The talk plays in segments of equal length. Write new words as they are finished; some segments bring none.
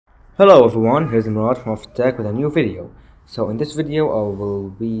Hello everyone, here's Mrad from Tech with a new video. So in this video I will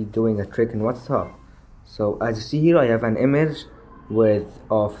be doing a trick in WhatsApp. So as you see here I have an image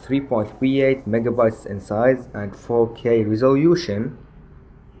of 3.38 megabytes in size and 4K resolution.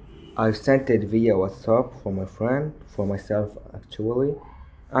 I've sent it via WhatsApp for my friend, for myself actually,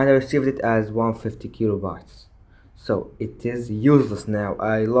 and I received it as 150 kilobytes. So it is useless now.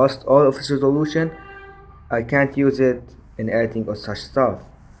 I lost all of its resolution. I can't use it in editing or such stuff.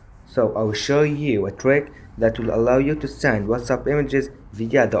 So I will show you a trick that will allow you to send WhatsApp images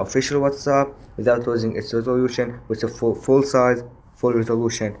via the official WhatsApp without losing its resolution with a full size, full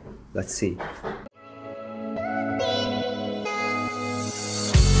resolution. Let's see.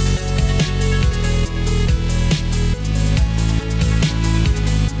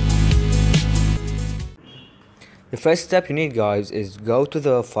 The first step you need, guys, is go to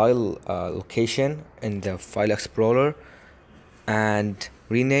the file location in the file explorer and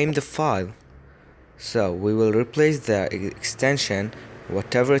rename the file. So we will replace the extension,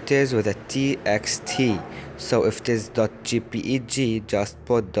 whatever it is, with a txt. So if it is .jpeg, just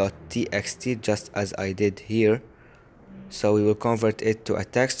put .txt just as I did here. So we will convert it to a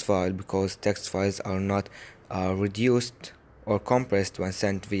text file because text files are not reduced or compressed when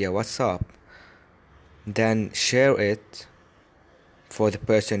sent via WhatsApp. Then share it for the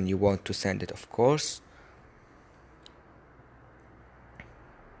person you want to send it, of course.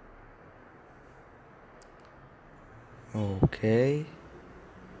 Okay,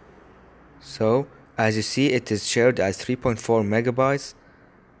 so as you see it is shared as 3.4 megabytes,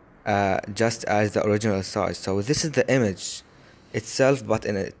 just as the original size. So this is the image itself but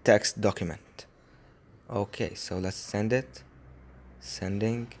in a text document. Okay, so let's send it.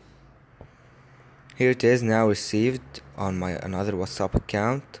 Sending. Here it is, now received on my another WhatsApp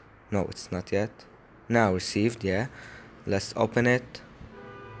account. No, it's not yet. Now received, yeah. Let's open it.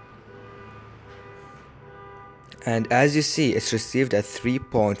 And as you see, it's received at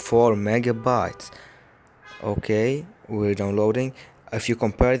 3.4 megabytes. Okay, we're downloading. If you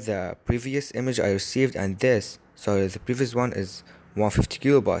compare the previous image I received and this, so the previous one is 150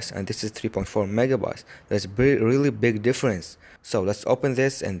 kilobytes and this is 3.4 megabytes. There's a really big difference. So let's open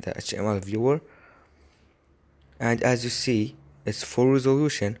this in the HTML viewer. And as you see, it's full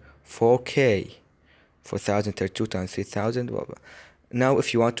resolution 4K, 4032 times 3000, blah, blah. Now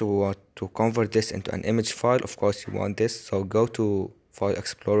if you want to convert this into an image file, of course you want this, so go to File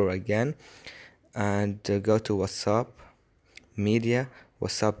Explorer again and go to WhatsApp, Media,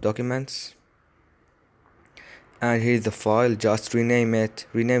 WhatsApp Documents, and here's the file. Just rename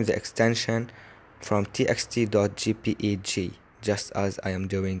the extension from txt.jpeg, just as I am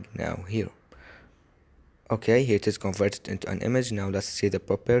doing now here. Okay, here it is converted into an image. Now let's see the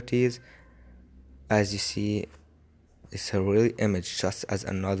properties. As you see, it's a real image just as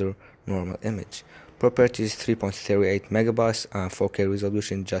another normal image. Properties 3.38 megabytes and 4K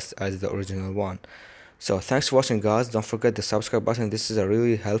resolution just as the original one. So thanks for watching, guys. Don't forget the subscribe button. This is a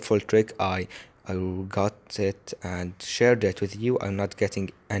really helpful trick. I got it and shared it with you. I'm not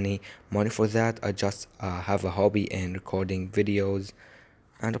getting any money for that. I just have a hobby in recording videos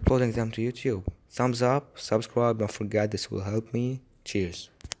and uploading them to YouTube. Thumbs up, subscribe, don't forget, this will help me. Cheers.